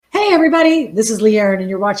Hey everybody, this is Lee Aaron and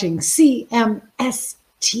you're watching CMS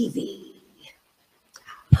TV.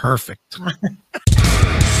 Perfect.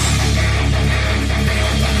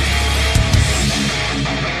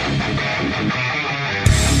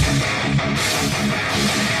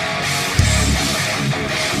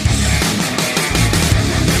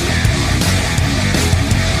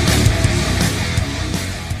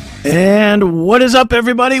 And what is up,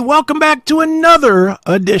 everybody? Welcome back to another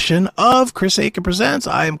edition of Chris Aiken Presents.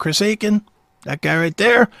 I am Chris Aiken, that guy right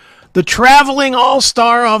there, the traveling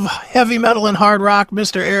all-star of heavy metal and hard rock,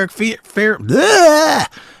 Mr. Eric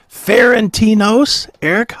Ferentinos.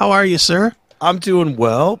 Eric, how are you, sir? I'm doing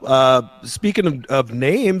well. Speaking of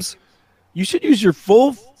names, you should use your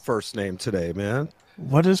full first name today, man.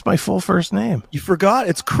 What is my full first name? You forgot.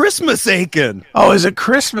 It's Christmas Aiken. Oh, is it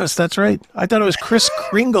Christmas? That's right. I thought it was Chris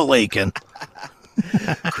Kringle Aiken.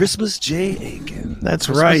 Christmas J. Aiken. That's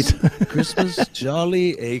right. Christmas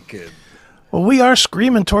Jolly Aiken. Well, we are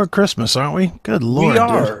screaming toward Christmas, aren't we? Good Lord. We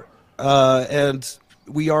are. And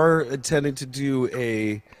we are intending to do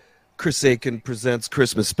a Chris Aiken Presents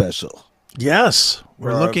Christmas special. Yes,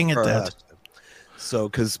 we're looking at that.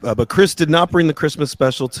 So, but Chris did not bring the Christmas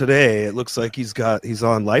special today. It looks like he's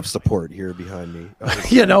on life support here behind me.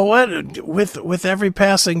 You know what? With every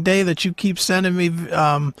passing day that you keep sending me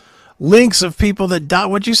links of people that died.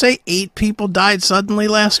 What'd you say? 8 people died suddenly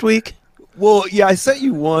last week? Well, yeah, I sent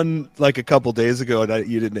you one like a couple days ago, and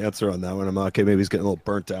you didn't answer on that one. I'm like, okay, maybe he's getting a little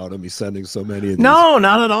burnt out on me sending so many of these. No,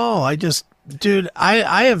 not at all. I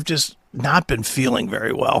have just not been feeling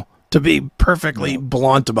very well. To be perfectly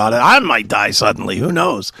blunt about it, I might die suddenly. Who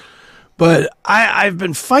knows? But I've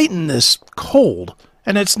been fighting this cold,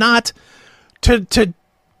 and it's not to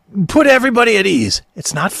put everybody at ease.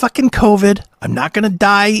 It's not fucking COVID. I'm not going to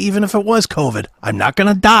die, even if it was COVID. I'm not going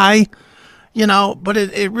to die, but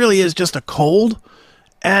it really is just a cold,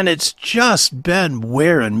 and it's just been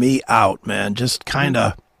wearing me out, man. Just kind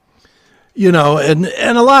of... and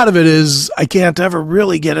a lot of it is I can't ever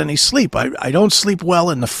really get any sleep. I don't sleep well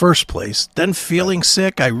in the first place. Then feeling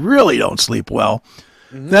sick, I really don't sleep well.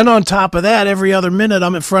 Mm-hmm. Then on top of that, every other minute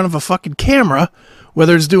I'm in front of a fucking camera,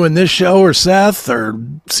 whether it's doing this show or Seth or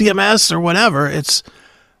CMS or whatever.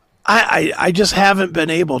 I just haven't been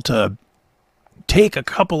able to take a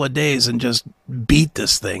couple of days and just beat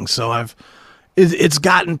this thing. So it's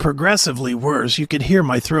gotten progressively worse. You can hear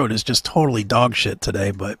my throat is just totally dog shit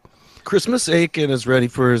today, but... Christmas Aiken is ready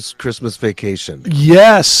for his Christmas vacation.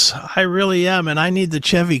 Yes, I really am, and I need the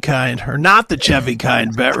Chevy kind, or not the Chevy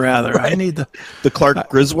kind, but rather. Right. I need the Clark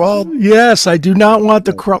Griswold? Yes, I do not want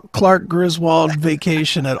the Clark Griswold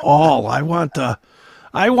vacation at all. You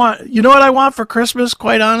know what I want for Christmas,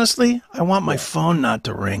 quite honestly? I want my phone not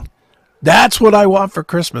to ring. That's what I want for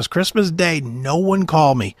Christmas. Christmas Day, no one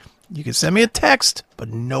call me. You can send me a text, but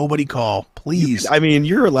nobody call, please.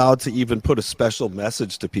 You're allowed to even put a special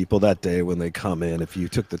message to people that day when they come in if you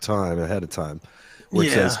took the time ahead of time. Where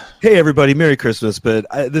it says, hey, everybody, Merry Christmas, but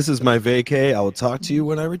this is my vacay. I will talk to you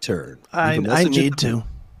when I return. I need to.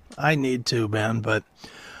 I need to, man. But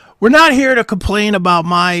we're not here to complain about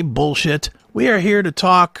my bullshit. We are here to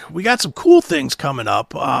talk. We got some cool things coming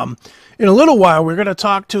up. In a little while, we're going to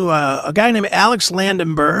talk to a guy named Alex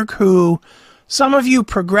Landenberg, who... Some of you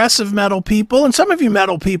progressive metal people and some of you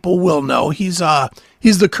metal people will know. He's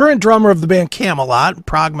the current drummer of the band Camelot,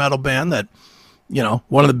 prog metal band that,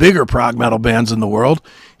 one of the bigger prog metal bands in the world.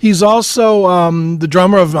 He's also the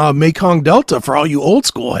drummer of Mekong Delta for all you old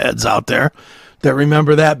school heads out there that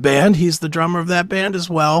remember that band. He's the drummer of that band as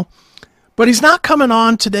well. But he's not coming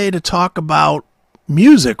on today to talk about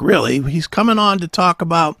music, really. He's coming on to talk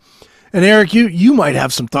about, and Eric, you might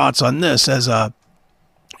have some thoughts on this as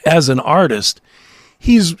an artist.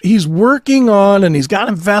 He's working on, and he's got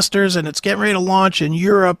investors, and it's getting ready to launch in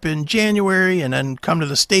Europe in January and then come to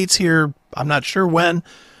the States here. I'm not sure when,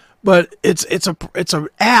 but it's an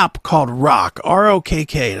app called ROKK,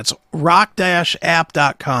 R-O-K-K. It's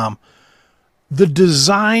rock-app.com. The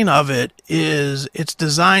design of it's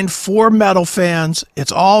designed for metal fans.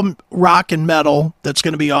 It's all rock and metal that's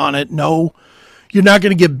going to be on it. No, you're not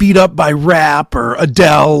going to get beat up by rap or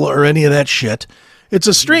Adele or any of that shit. It's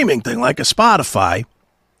a streaming thing like a Spotify,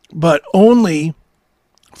 but only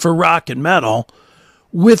for rock and metal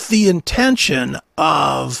with the intention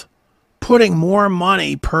of putting more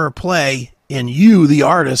money per play in you, the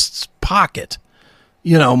artist's pocket.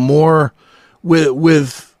 More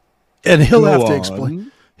with and he'll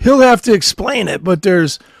have to explain it, but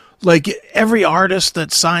there's like every artist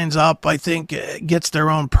that signs up, I think, gets their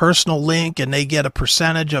own personal link and they get a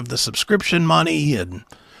percentage of the subscription money. And,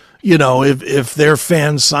 if their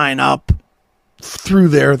fans sign up through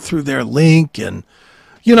their link, and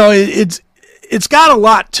it's got a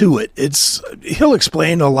lot to it. He'll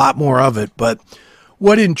explain a lot more of it, but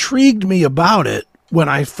what intrigued me about it when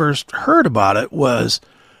I first heard about it was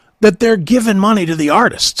that they're giving money to the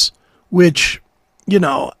artists, which,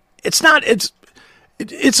 it's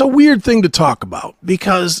a weird thing to talk about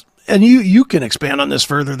because, and you can expand on this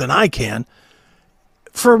further than I can.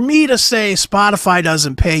 For me to say Spotify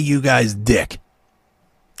doesn't pay you guys dick,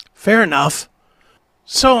 fair enough.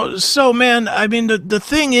 So man, I mean, the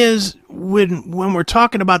thing is, when we're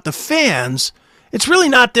talking about the fans, it's really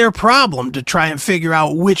not their problem to try and figure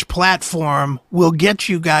out which platform will get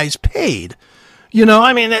you guys paid.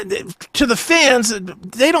 I mean, to the fans,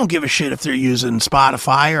 they don't give a shit if they're using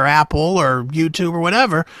Spotify or Apple or YouTube or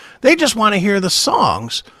whatever. They just want to hear the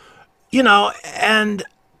songs,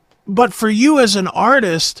 but for you as an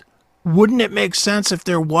artist, wouldn't it make sense if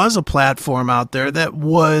there was a platform out there that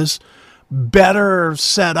was better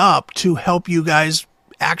set up to help you guys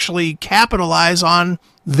actually capitalize on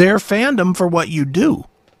their fandom for what you do?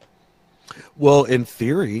 Well, in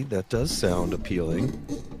theory, that does sound appealing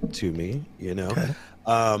to me, Okay.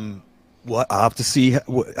 Well, I'll have to see.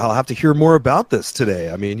 I'll have to hear more about this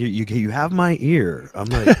today. I mean, you have my ear. I'm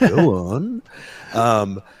like, go on.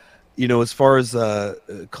 As far as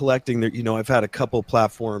collecting, I've had a couple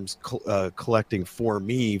platforms collecting for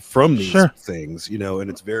me from these things, and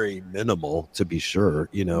it's very minimal, to be sure,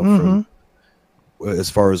 from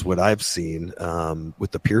as far as what I've seen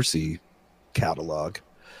with the Pearcy catalog.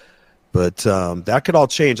 But that could all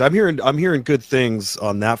change. I'm hearing good things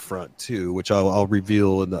on that front too, which I'll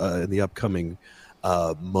reveal in the upcoming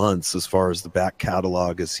months as far as the back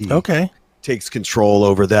catalog as he takes control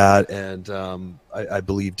over that, and I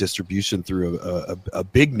believe distribution through a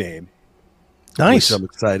big name. Nice. Which I'm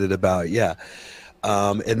excited about. Yeah.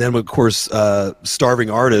 And then of course starving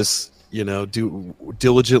artists, do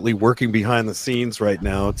diligently working behind the scenes right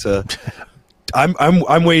now to.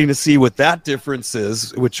 I'm waiting to see what that difference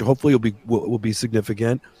is, which hopefully will be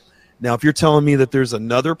significant. Now, if you're telling me that there's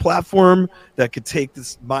another platform that could take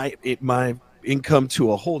my income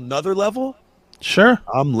to a whole nother level, sure,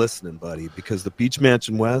 I'm listening, buddy. Because the Beach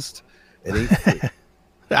Mansion West, it ain't free.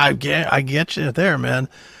 I get you there, man.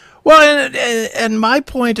 Well, and my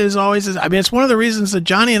point is always, it's one of the reasons that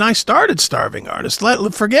Johnny and I started Starving Artists.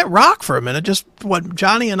 Forget rock for a minute. Just what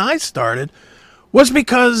Johnny and I started was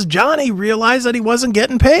because Johnny realized that he wasn't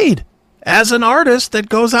getting paid as an artist that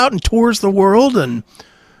goes out and tours the world and,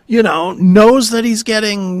 knows that he's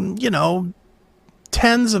getting,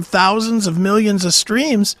 tens of thousands of millions of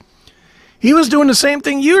streams. He was doing the same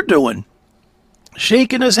thing you're doing,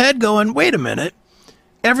 shaking his head going, wait a minute,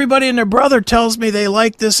 everybody and their brother tells me they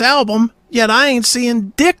like this album, yet I ain't seeing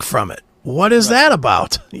dick from it. What is that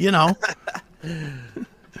about?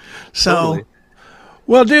 So... Totally.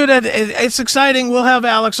 Well, dude, it's exciting. We'll have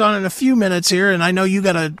Alex on in a few minutes here, and I know you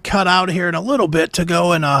got to cut out here in a little bit to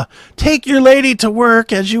go and take your lady to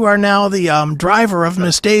work, as you are now the driver of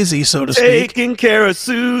Miss Daisy, so to speak. Taking care of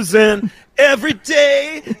Susan every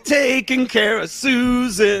day, taking care of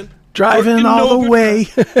Susan. Driving all the way.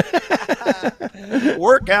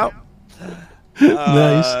 Workout.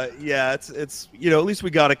 Nice. Yeah, it's at least we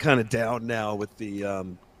got it kind of down now with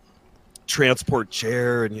the transport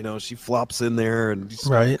chair, and she flops in there and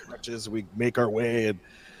crutches. We make our way, and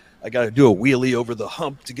I got to do a wheelie over the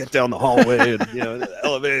hump to get down the hallway, and the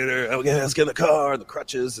elevator. Let's get in the car and the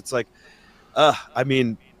crutches. It's like,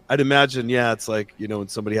 I'd imagine, it's like when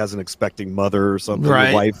somebody has an expecting mother or something,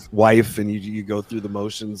 wife, and you go through the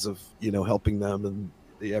motions of helping them in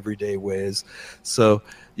the everyday ways. So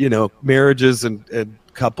marriages and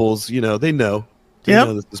couples, they know. Yep.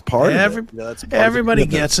 This is part of it. Everybody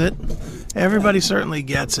gets it. Everybody certainly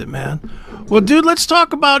gets it, man. Well, dude, let's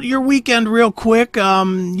talk about your weekend real quick.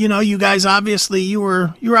 You guys obviously you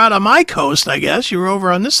were out on my coast, I guess. You were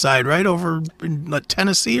over on this side, right? Over in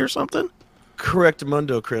Tennessee or something? Correct,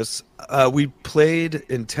 Mundo, Chris. We played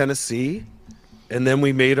in Tennessee, and then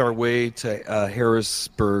we made our way to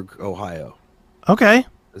Harrisburg, Ohio. Okay.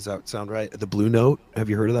 Does that sound right? The Blue Note. Have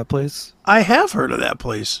you heard of that place? I have heard of that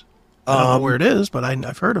place. I don't know where it is, but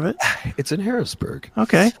I've heard of it. It's in Harrisburg.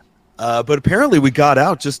 Okay. But apparently we got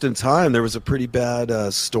out just in time. There was a pretty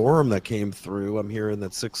bad storm that came through. I'm hearing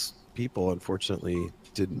that 6 people, unfortunately,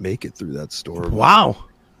 didn't make it through that storm. Wow.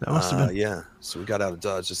 That must have been. Yeah. So we got out of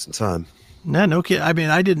Dodge just in time. No kid.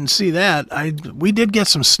 I didn't see that. We did get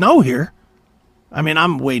some snow here.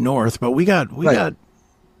 I'm way north, but we got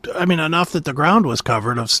enough that the ground was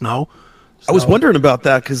covered of snow. So. I was wondering about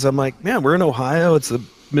that because I'm like, man, we're in Ohio. It's the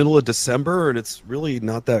middle of December, and it's really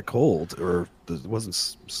not that cold, or it wasn't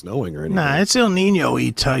snowing or anything. Nah, it's El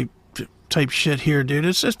Nino-y type shit here, dude.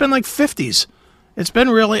 It's been like 50s It's been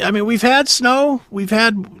really, I mean, we've had snow. We've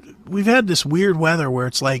had this weird weather where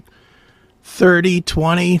it's like 30,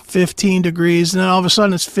 20, 15 degrees. And then all of a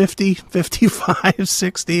sudden it's 50, 55,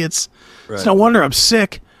 60. It's no wonder I'm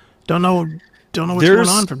sick. Don't know what's going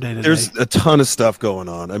on from day to day. There's a ton of stuff going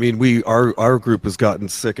on. I mean, our group has gotten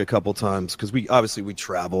sick a couple times because we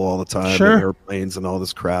travel all the time, in airplanes and all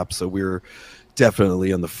this crap. So we're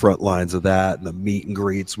definitely on the front lines of that and the meet and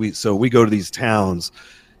greets. So we go to these towns.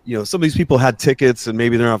 You know, some of these people had tickets and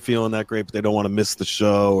maybe they're not feeling that great, but they don't want to miss the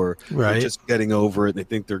show, or they're just getting over it and they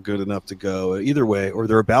think they're good enough to go. Either way, or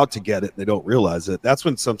they're about to get it and they don't realize it. That's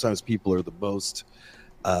when sometimes people are the most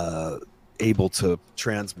able to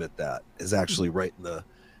transmit that, is actually right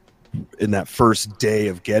in that first day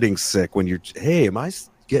of getting sick, when you're, hey, am I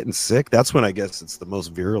getting sick? That's when I guess it's the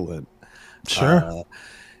most virulent. Sure.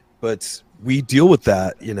 But we deal with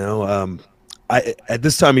that, you know. At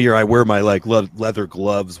this time of year, I wear my like leather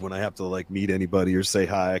gloves when I have to like meet anybody or say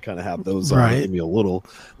hi. I kind of have those on, give me a little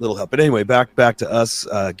help. But anyway, back to us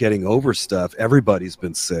getting over stuff. Everybody's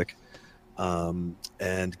been sick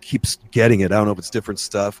and keeps getting it. I don't know if it's different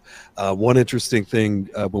stuff. One interesting thing,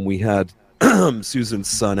 when we had Susan's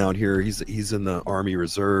son out here, he's in the Army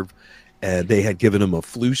Reserve, and they had given him a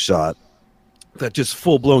flu shot that just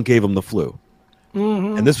full blown gave him the flu.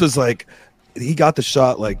 Mm-hmm. And this was like, he got the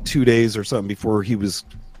shot like 2 days or something before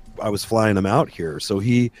I was flying him out here. So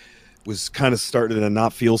he was kind of starting to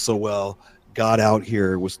not feel so well, got out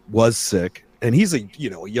here, was sick. And he's a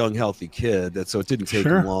young, healthy kid. So it didn't take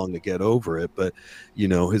him long to get over it. But, you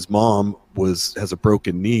know, his mom has a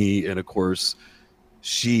broken knee. And of course,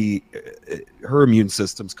 her immune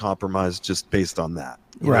system's compromised just based on that.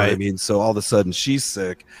 You know what I mean? So all of a sudden she's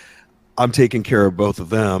sick. I'm taking care of both of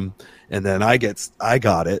them. And then I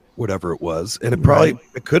got it, whatever it was. And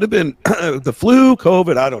it could have been the flu,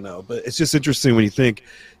 COVID, I don't know. But it's just interesting when you think,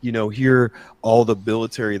 you know, here, all the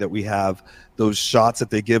military that we have, those shots that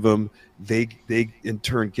they give them, they in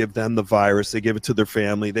turn give them the virus. They give it to their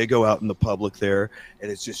family. They go out in the public there,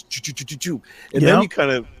 and it's just choo. And then you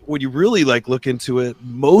kind of, when you really like look into it,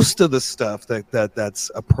 most of the stuff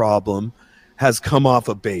that's a problem has come off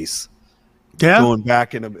a base. Yeah. Going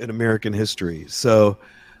back in American history. So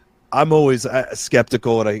I'm always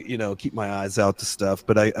skeptical, and I keep my eyes out to stuff.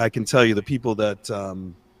 But I can tell you the people that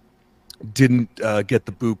didn't get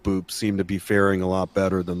the boop seem to be faring a lot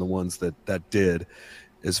better than the ones that did,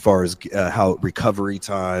 as far as how recovery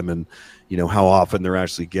time and how often they're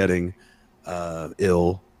actually getting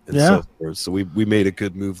ill and so forth. So we made a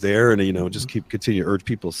good move there, and just continue to urge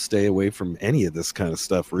people to stay away from any of this kind of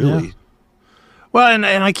stuff. Really. Yeah. Well, and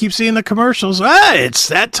I keep seeing the commercials. It's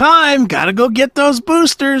that time. Got to go get those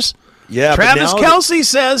boosters. Yeah, Travis Kelce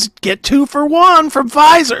says get 2 for 1 from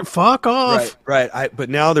Pfizer. Fuck off. Right. But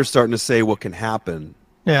now they're starting to say what can happen.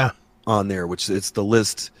 Yeah. On there, which the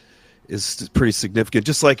list is pretty significant.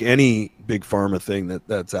 Just like any big pharma thing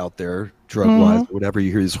that's out there, drug-wise, whatever,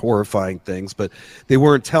 you hear these horrifying things, but they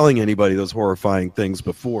weren't telling anybody those horrifying things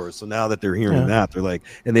before. So now that they're hearing that, they're like,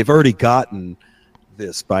 and they've already gotten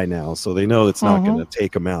this by now, so they know it's not going to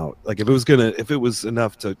take them out. Like if it was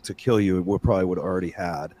enough to kill you, it probably would have already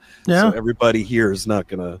had. So everybody here is not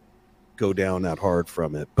going to go down that hard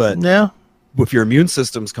from it. But if your immune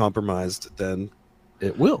system's compromised, then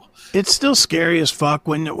it will. It's still scary as fuck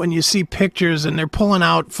when you see pictures and they're pulling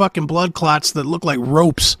out fucking blood clots that look like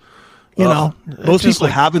ropes. You know, most people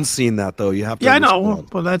haven't seen that though. You have to. Yeah, I know.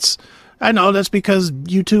 Well, I know that's because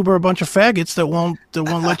YouTube are a bunch of faggots that won't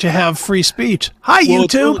let you have free speech. Hi,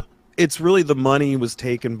 YouTube. It's really the money was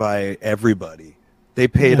taken by everybody. They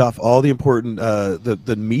paid off all the important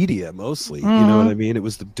the media mostly. You know what I mean? It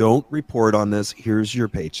was don't report on this. Here's your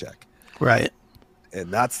paycheck. Right. And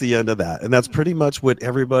that's the end of that. And that's pretty much what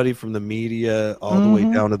everybody from the media all the way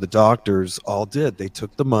down to the doctors all did. They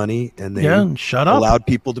took the money and they allowed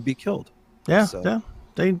people to be killed. Yeah. So.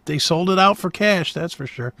 They sold it out for cash, that's for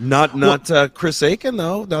sure. Not Chris Aiken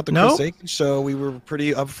though. Not the Chris Aiken show. We were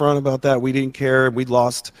pretty upfront about that. We didn't care. We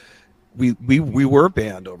lost. We were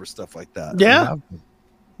banned over stuff like that. Yeah.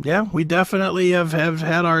 Yeah, we definitely have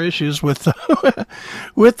had our issues with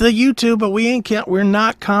with the YouTube, but we're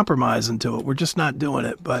not compromising to it. We're just not doing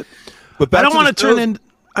it. But I don't want to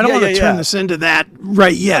turn this into that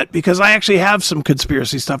right yet, because I actually have some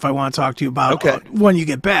conspiracy stuff I want to talk to you about when you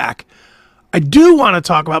get back. I do want to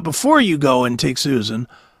talk about, before you go and take Susan,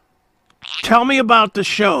 tell me about the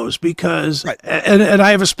shows, because, and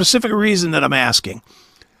I have a specific reason that I'm asking.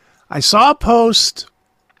 I saw a post,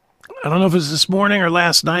 I don't know if it was this morning or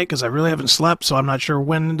last night, because I really haven't slept, so I'm not sure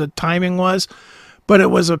when the timing was, but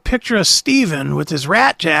it was a picture of Steven with his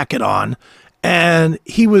rat jacket on, and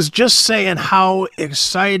he was just saying how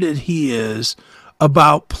excited he is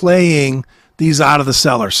about playing these Out of the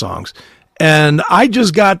Cellar songs. And I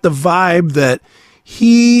just got the vibe that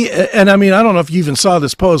and I mean, I don't know if you even saw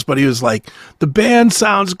this post, but he was like, the band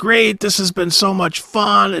sounds great. This has been so much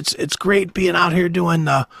fun. It's great being out here doing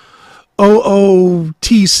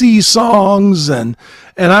OOTC songs. And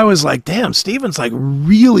I was like, damn, Steven's like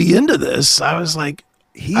really into this. I was like,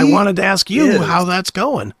 I wanted to ask you how that's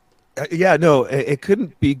going. Yeah, no, it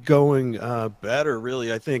couldn't be going better,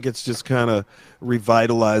 really. I think it's just kind of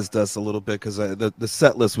revitalized us a little bit because the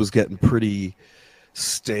set list was getting pretty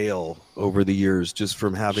stale over the years just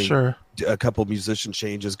from having a couple musician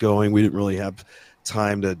changes going. We didn't really have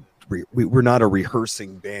time to we're not a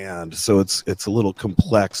rehearsing band, so it's a little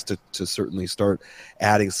complex to certainly start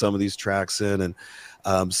adding some of these tracks in.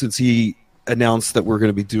 And since he announced that we're going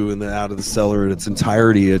to be doing the Out of the Cellar in its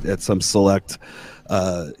entirety at some select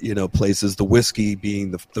places, the Whiskey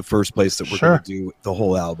being the first place that we're going to do the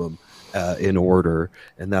whole album in order,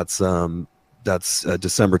 and that's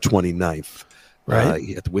December 29th.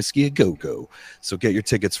 Right, at the Whiskey at Go-Go. So get your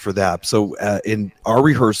tickets for that. So in our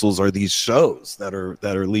rehearsals are these shows that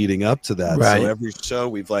are leading up to that. Right. So every show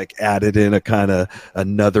we've like added in a kind of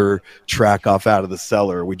another track off Out of the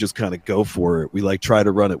Cellar. We just kind of go for it. We like try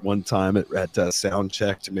to run it one time at sound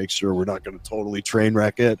check to make sure we're not going to totally train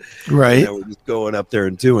wreck it. Right. We're just going up there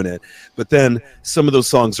and doing it. But then some of those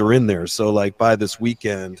songs are in there. So like by this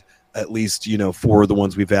weekend, at least 4 of the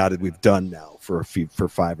ones we've added we've done now for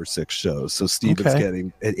 5 or 6 shows. So Steven's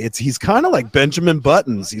getting he's kind of like Benjamin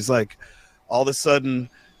Buttons. He's like all of a sudden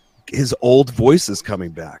his old voice is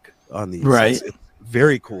coming back on these. Right. It's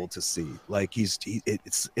very cool to see. Like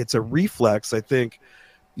it's a reflex, I think,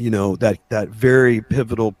 that very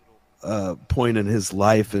pivotal point in his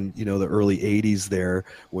life in the early 80s there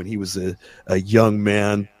when he was a young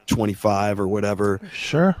man, 25 or whatever,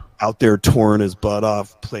 out there touring his butt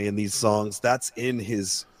off playing these songs. That's in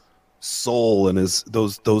his soul and his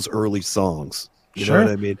those early songs, you know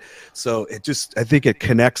what I mean? So I think it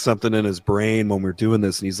connects something in his brain when we're doing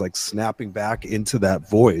this, and he's like snapping back into that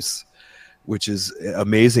voice, which is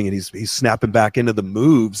amazing. And he's snapping back into the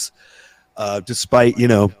moves despite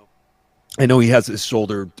I know he has his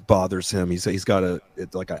shoulder bothers him. He's got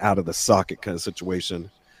it's like an out of the socket kind of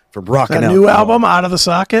situation from rocking out. New album, Out of the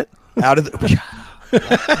Socket? Out of the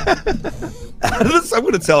I'm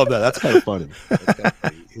going to tell him that. That's kind of funny.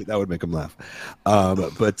 That would make him laugh.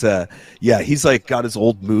 He's like got his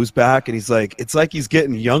old moves back, and he's like, it's like he's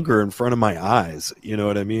getting younger in front of my eyes. You know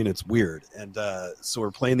what I mean? It's weird. And so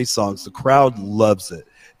we're playing these songs. The crowd loves it.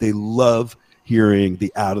 They love hearing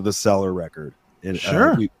the Out of the Cellar record. And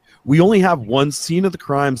we only have one, Scene of the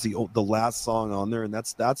Crimes, the last song on there, and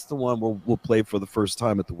that's the one we'll play for the first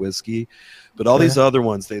time at the Whiskey. But all these other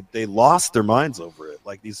ones, they lost their minds over it.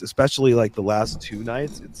 Like these, especially like the last 2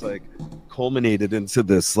 nights, it's like culminated into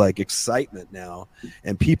this like excitement now,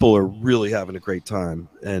 and people are really having a great time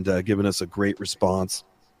and giving us a great response.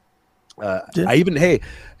 I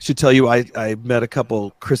should tell you, I met a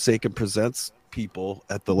couple Chris Aiken Presents people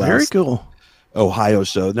at the last very cool Ohio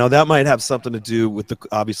show. Now that might have something to do with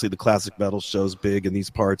obviously the classic metal show's big in these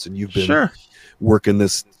parts, and you've been working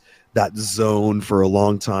that zone for a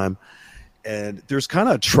long time. And there's kind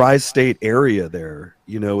of a tri-state area there,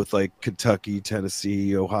 with like Kentucky,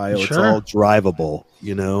 Tennessee, Ohio. It's all drivable,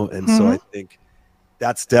 and so I think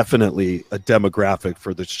that's definitely a demographic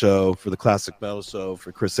for the show, for the classic metal show,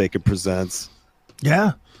 for Chris Aiken Presents.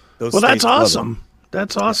 Yeah. Well, that's awesome.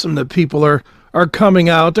 That's awesome that people are coming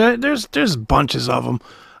out. There's bunches of them.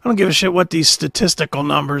 I don't give a shit what these statistical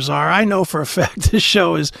numbers are. I know for a fact this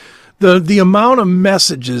show is the amount of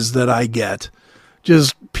messages that I get,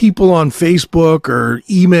 just people on Facebook or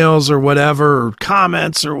emails or whatever, or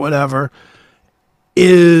comments or whatever,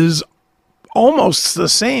 is almost the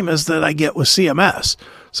same as that I get with CMS.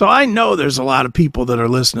 So I know there's a lot of people that are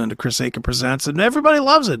listening to Chris Aiken Presents, and everybody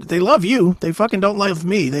loves it. They love you. They fucking don't love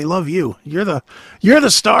me. They love you. You're the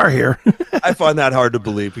star here. I find that hard to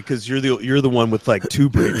believe because you're the one with like 2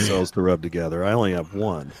 brain cells to rub together. I only have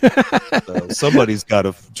 1. So somebody's got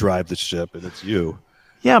to drive the ship, and it's you.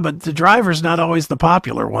 Yeah, but the driver's not always the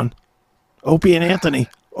popular one. Opie and Anthony.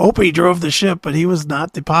 Opie drove the ship, but he was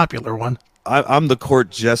not the popular one. I'm the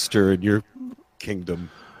court jester in your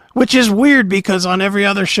kingdom. Which is weird because on every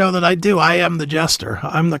other show that I do, I am the jester.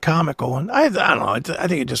 I'm the comical one. I don't know. I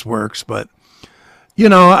think it just works. But,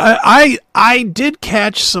 I did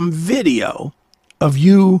catch some video of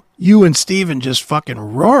you and Steven just fucking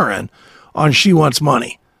roaring on She Wants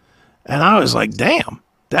Money. And I was like, damn,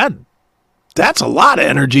 that's a lot of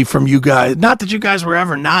energy from you guys. Not that you guys were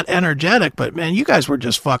ever not energetic, but man, you guys were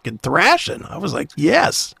just fucking thrashing. I was like,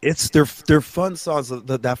 yes. They're fun songs.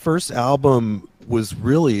 That first album was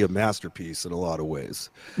really a masterpiece in a lot of ways.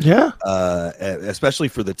 Yeah. Especially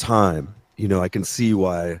for the time. You know, I can see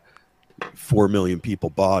why 4 million people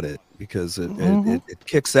bought it, because it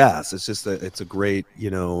kicks ass. It's just it's a great, you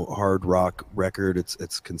know, hard rock record.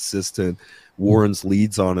 It's consistent. Warren's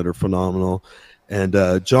leads on it are phenomenal. And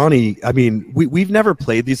Johnny, I mean, we've never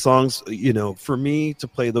played these songs. You know, for me to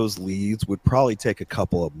play those leads would probably take a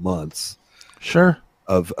couple of months. Sure.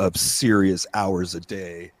 Of serious hours a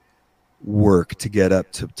day work to get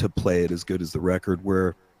up to play it as good as the record,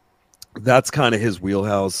 where that's kind of his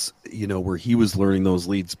wheelhouse, you know, where he was learning those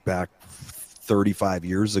leads back 35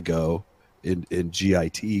 years ago in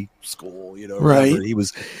GIT school, you know, right. He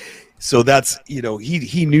was, so that's, you know,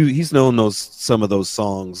 he's known some of those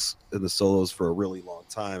songs and the solos for a really long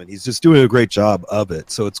time, and he's just doing a great job of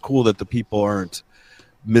it. So it's cool that the people aren't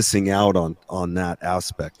missing out on that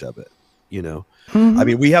aspect of it, you know. I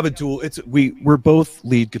mean, we have a dual. We're both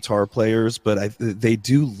lead guitar players, but they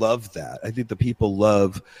do love that. I think the people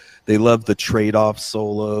love the trade-off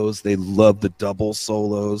solos. They love the double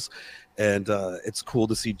solos, and it's cool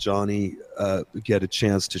to see Johnny get a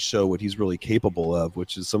chance to show what he's really capable of,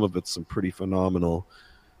 which is some of it's some pretty phenomenal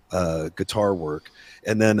guitar work.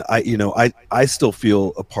 And then I still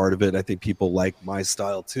feel a part of it. I think people like my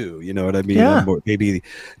style too, you know what I mean? Yeah. Maybe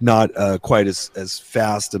not quite as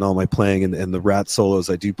fast in all my playing, and the Rat solos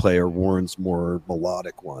I do play are Warren's more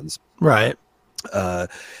melodic ones, right? And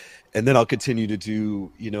then I'll continue to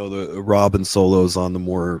do, you know, the Robin solos on the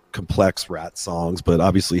more complex Rat songs, but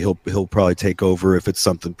obviously he'll probably take over if it's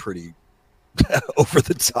something pretty over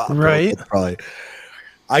the top, right? Probably.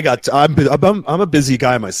 I'm a busy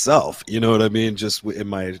guy myself, you know what I mean? Just in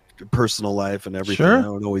my personal life and everything, sure. I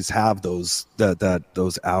don't always have those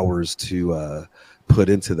hours to put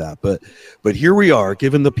into that. But here we are,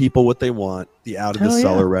 giving the people what they want. The Out of the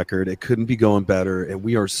Cellar record. It couldn't be going better, and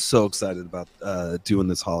we are so excited about doing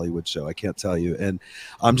this Hollywood show. I can't tell you, and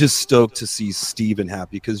I'm just stoked to see Steven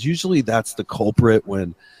happy, because usually that's the culprit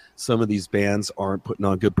when some of these bands aren't putting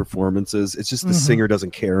on good performances. It's just the singer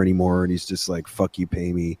doesn't care anymore, and he's just like, fuck you,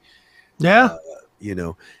 pay me. Yeah. You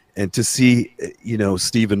know, and to see, you know,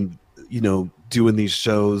 Steven, you know, doing these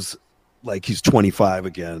shows like he's 25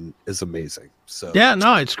 again is amazing. So yeah,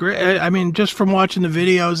 no, it's great. I mean, just from watching the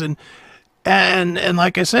videos and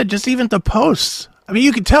like I said, just even the posts. I mean,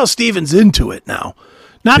 you can tell Steven's into it now.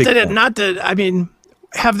 Not that I mean,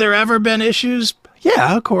 have there ever been issues?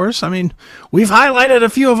 Yeah, of course. I mean, we've highlighted a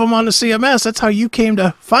few of them on the CMS. That's how you came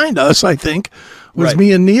to find us, I think. Was right.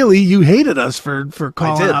 Me and Neely. You hated us for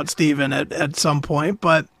calling out Steven at some point,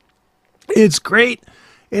 but it's great.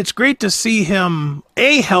 It's great to see him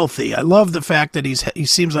healthy. I love the fact that he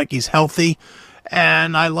seems like he's healthy,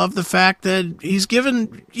 and I love the fact that he's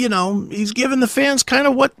given the fans kind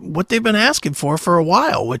of what they've been asking for a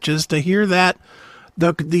while, which is to hear that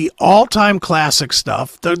the all-time classic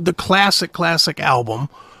stuff, the classic album,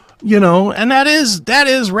 you know, and that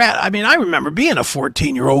is Rat. I mean, I remember being a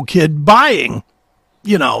 14-year-old kid buying,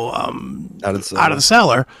 you know, Out of the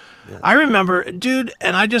Cellar. Yeah. I remember, dude,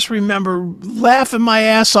 and I just remember laughing my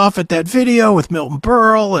ass off at that video with Milton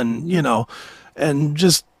Berle, and you know, and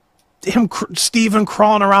just Steven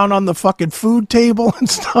crawling around on the fucking food table and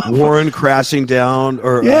stuff. Warren crashing down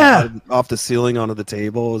off the ceiling onto the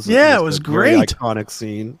table. It was great. Iconic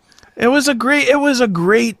scene. It was a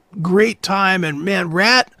great time. And man,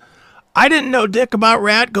 Rat, I didn't know dick about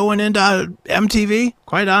Rat going into MTV.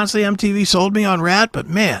 Quite honestly, MTV sold me on Rat, but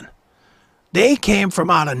man, they came from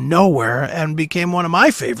out of nowhere and became one of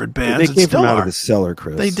my favorite bands. They came from Out of the Cellar,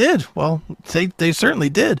 Chris. They did. Well, they certainly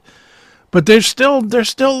did. But they're still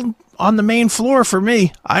on the main floor for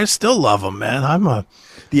me. I still love them, man.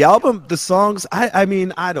 The album, the songs. I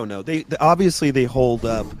mean, I don't know. They obviously they hold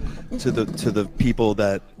up to the people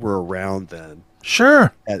that were around then.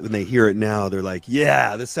 Sure. And when they hear it now, they're like,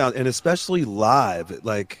 yeah, this sound, and especially live,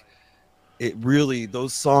 it really,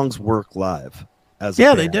 those songs work live as a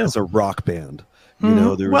band, they do, as a rock band. You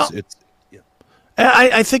know,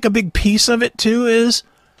 I think a big piece of it too is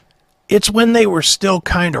it's when they were still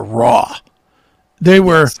kind of raw. They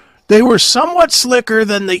were somewhat slicker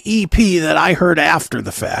than the EP that I heard after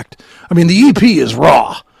the fact. I mean, the EP is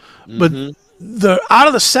raw, but the Out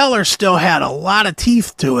of the Cellar still had a lot of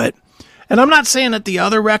teeth to it. And I'm not saying that the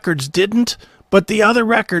other records didn't, but the other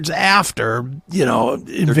records after, you know,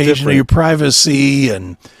 Invasion of Your Privacy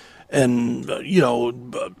and you know,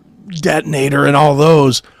 Detonator and all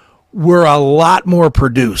those were a lot more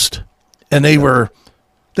produced, and they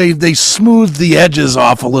smoothed the edges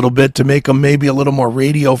off a little bit to make them maybe a little more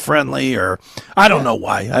radio friendly, or I don't know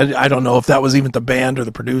why. I don't know if that was even the band or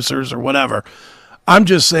the producers or whatever. I'm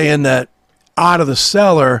just saying that Out of the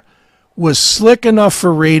Cellar was slick enough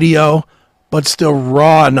for radio, but still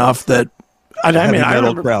raw enough that The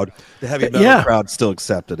heavy metal crowd still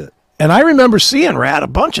accepted it. And I remember seeing Rat a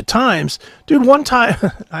bunch of times. Dude, one time,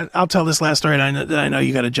 I'll tell this last story, and I know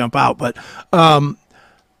you got to jump out, but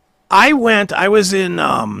I was in,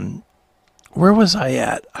 where was I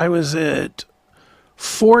at? I was at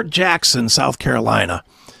Fort Jackson, South Carolina,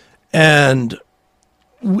 and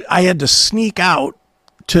I had to sneak out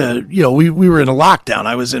to, we were in a lockdown.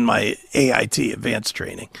 I was in my AIT, advanced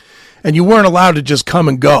training, and you weren't allowed to just come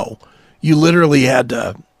and go. You literally had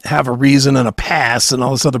to have a reason and a pass and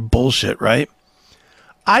all this other bullshit, right?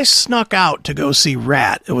 I snuck out to go see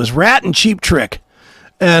Rat. It was Rat and Cheap Trick.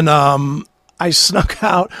 And I snuck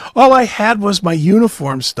out. All I had was my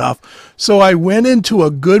uniform stuff. So I went into a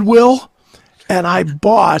Goodwill and I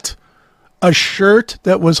bought a shirt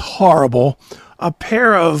that was horrible, a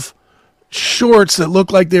pair of shorts that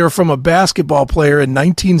looked like they were from a basketball player in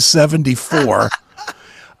 1974,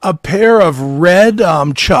 a pair of red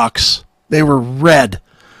Chucks. They were red.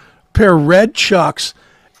 Pair of red Chucks,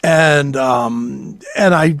 and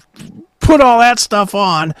I put all that stuff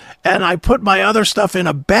on, and I put my other stuff in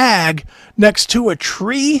a bag next to a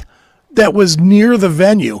tree that was near the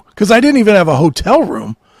venue, because I didn't even have a hotel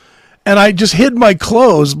room, and I just hid my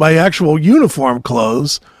clothes, my actual uniform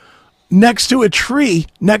clothes, next to a tree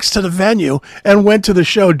next to the venue, and went to the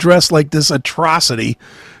show dressed like this atrocity,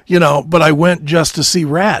 but I went just to see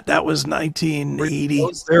Rat. That was 1980.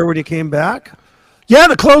 Was there when you came back? Yeah,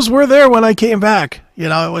 the clothes were there when I came back. It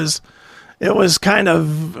was kind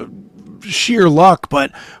of sheer luck,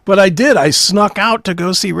 but I did. I snuck out to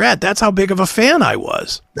go see Rat. That's how big of a fan I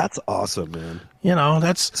was. That's awesome, man.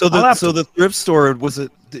 That's so the thrift store, was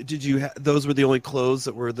it? Did you those were the only clothes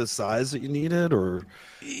that were the size that you needed, or?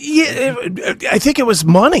 Yeah, I think it was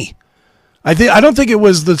money. I don't think it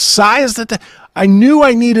was the size I knew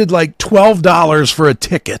I needed like $12 for a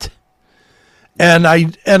ticket, and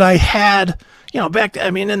I had. In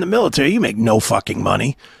the military, you make no fucking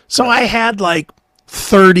money. So I had like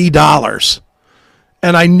 $30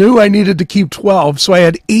 and I knew I needed to keep 12. So I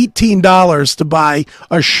had $18 to buy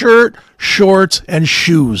a shirt, shorts, and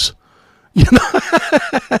shoes.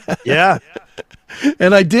 Yeah.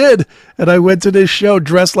 And I did. And I went to this show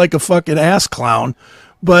dressed like a fucking ass clown.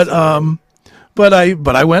 But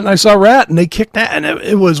I went and I saw Rat, and they kicked that, and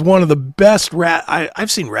it was one of the best Rat. I've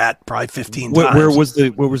seen Rat probably 15 times. Where was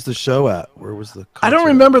the show at? Where was the concert? I don't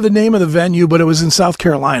remember the name of the venue, but it was in South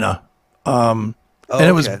Carolina. And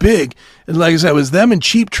it was big. And like I said, it was them and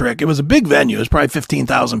Cheap Trick. It was a big venue. It was probably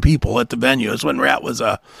 15,000 people at the venue. It was when Rat was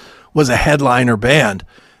a headliner band.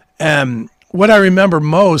 And what I remember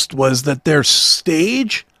most was that their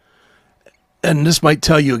stage, and this might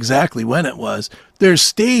tell you exactly when it was, their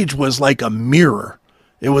stage was like a mirror.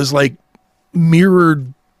 It was like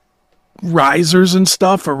mirrored risers and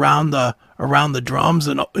stuff around the drums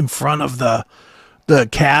and in front of the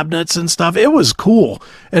cabinets and stuff. It was cool.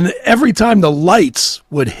 And every time the lights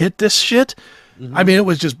would hit this shit, it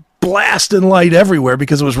was just blasting light everywhere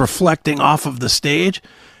because it was reflecting off of the stage.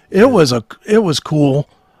 It was cool.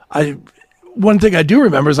 One thing I do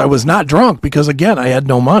remember is I was not drunk because, again, I had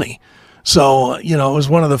no money. So, it was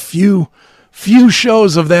one of the few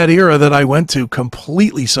shows of that era that I went to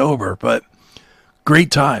completely sober, but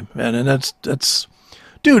great time. And that's,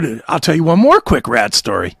 dude, I'll tell you one more quick Rat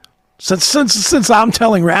story. Since I'm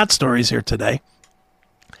telling Rat stories here today,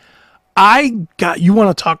 you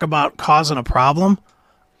want to talk about causing a problem?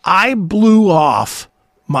 I blew off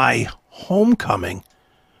my homecoming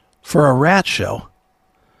for a Rat show.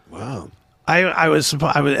 Wow.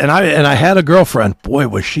 I had a girlfriend. Boy,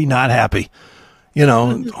 was she not happy.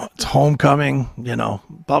 It's homecoming,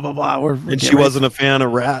 blah, blah, blah. And she wasn't a fan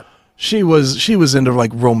of Rat. She was into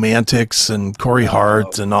like Romantics and Corey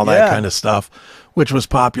Hart and all that kind of stuff, which was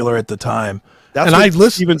popular at the time. That's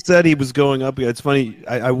what Steven said he was going up. It's funny.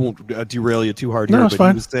 I won't derail you too hard here, but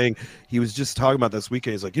fine. He was saying, he was just talking about this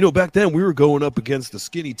weekend. He's like, back then we were going up against the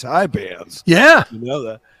skinny tie bands. Yeah. You know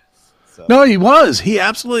that. So. No, he was. He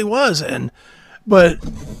absolutely was. But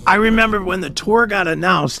I remember when the tour got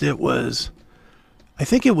announced, I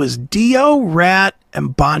think it was Dio, Rat,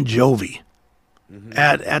 and Bon Jovi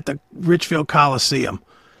at the Richfield Coliseum.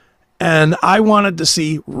 And I wanted to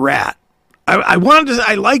see Rat. I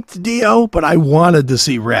liked Dio, but I wanted to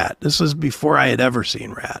see Rat. This was before I had ever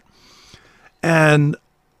seen Rat. And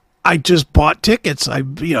I just bought tickets.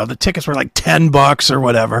 The tickets were like $10 or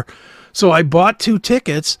whatever. So I bought 2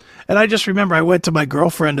 tickets, and I just remember I went to my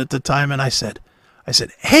girlfriend at the time and I said,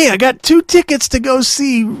 "Hey, I got 2 tickets to go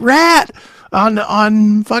see Rat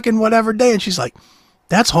on fucking whatever day." And she's like,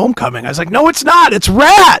 "That's homecoming." I was like, "No, it's not. It's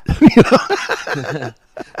Rat."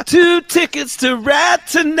 2 tickets to Rat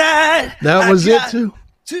tonight. That was it too.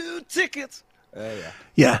 2 tickets. Yeah.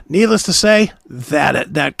 Yeah, needless to say,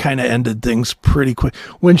 that kind of ended things pretty quick.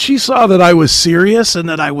 When she saw that I was serious and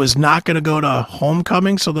that I was not going to go to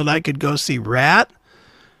Homecoming so that I could go see Rat,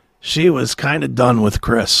 she was kind of done with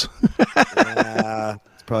Chris. Yeah,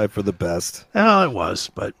 it's probably for the best. Well, it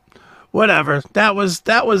was, but whatever. That was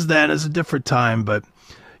then. It's a different time, but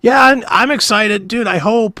yeah, I'm excited, dude. I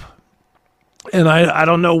hope, and I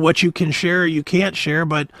don't know what you can share or you can't share,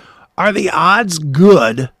 but are the odds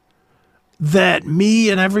good that me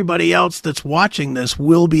and everybody else that's watching this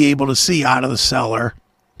will be able to see Out of the Cellar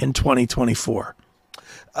in 2024?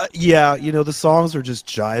 Yeah, the songs are just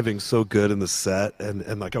jiving so good in the set,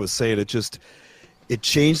 and like I was saying, it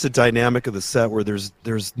changed the dynamic of the set where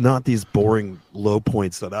there's not these boring low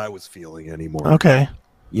points that I was feeling anymore. Okay.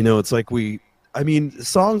 It's like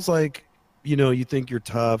songs like, you think you're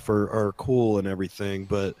tough are cool and everything,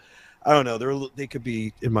 but I don't know, they could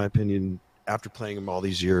be, in my opinion, after playing them all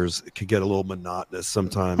these years, it could get a little monotonous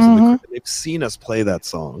sometimes. Mm-hmm. And they've seen us play that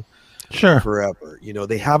song forever.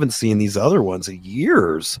 They haven't seen these other ones in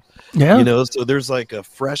years. Yeah. So there's like a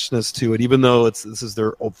freshness to it, even though this is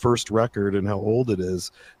their first record and how old it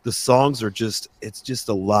is. The songs are it's just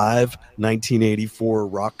a live 1984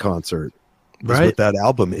 rock concert. That's right. what that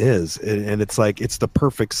album is. And it's like, it's the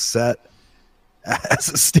perfect set as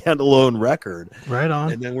a standalone record. Right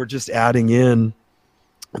on. And then we're just adding in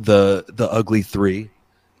the Ugly Three,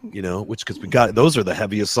 which, because we got, those are the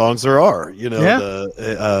heaviest songs there are,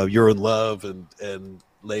 the You're in Love and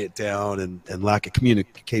Lay It Down and Lack of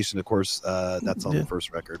Communication, of course, that's on the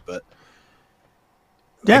first record, but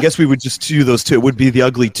I guess we would just do those two. It would be the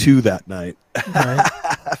Ugly Two that night. Right.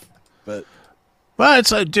 But well,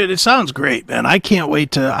 dude, it sounds great, man. I can't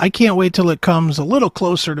wait till it comes a little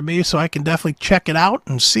closer to me so I can definitely check it out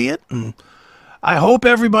and see it. And I hope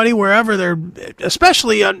everybody, wherever they're,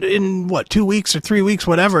 especially in 2 weeks or 3 weeks,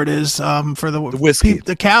 whatever it is, for the whiskey,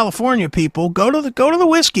 the California people, go to the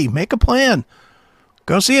whiskey, make a plan,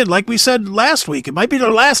 go see it. Like we said last week, it might be the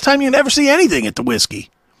last time you never see anything at the whiskey.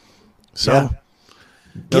 So,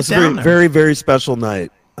 it's a very, very, very special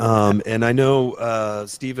night. And I know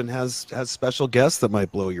Steven has special guests that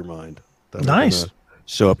might blow your mind. Nice.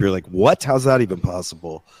 Show up, you're like, what? How's that even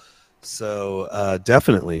possible? So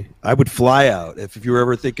definitely, I would fly out if you were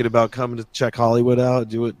ever thinking about coming to check Hollywood out.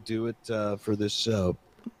 Do it for this show.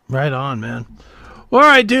 Right on, man. All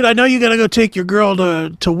right, dude. I know you got to go take your girl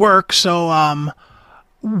to work, so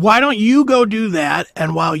why don't you go do that?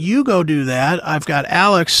 And while you go do that, I've got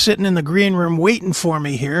Alex sitting in the green room waiting for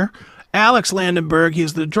me here. Alex Landenberg,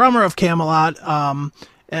 he's the drummer of Camelot,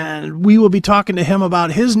 and we will be talking to him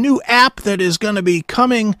about his new app that is going to be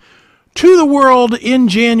coming to the world in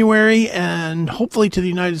January and hopefully to the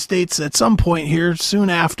United States at some point here soon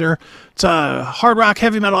after. It's a hard rock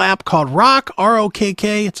heavy metal app called ROKK,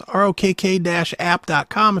 ROKK. It's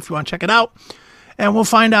ROKK-app.com if you want to check it out. And we'll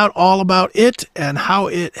find out all about it and how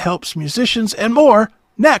it helps musicians and more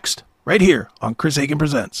next, right here on Chris Aiken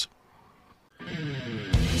Presents.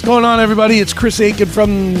 What's going on, everybody? It's Chris Aiken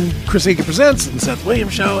from Chris Aiken Presents and Seth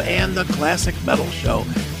Williams Show and the Classic Metal Show.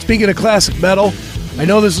 Speaking of classic metal, I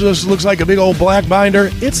know this just looks like a big old black binder.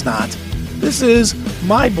 It's not. This is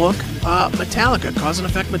my book, Metallica, Cause and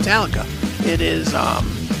Effect Metallica. It is,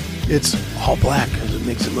 it's all black because it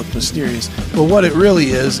makes it look mysterious. But what it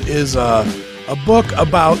really is a book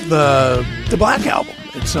about the Black Album.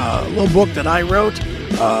 It's a little book that I wrote,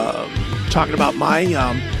 talking about my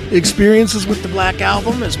experiences with the Black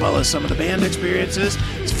Album, as well as some of the band experiences.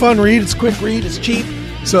 It's a fun read. It's a quick read. It's cheap.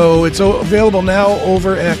 So it's available now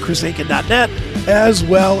over at chrisaiken.net as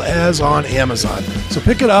well as on Amazon. So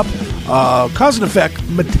pick it up. Cause and Effect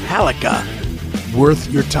Metallica.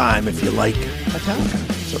 Worth your time if you like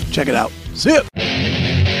Metallica. So check it out. See ya.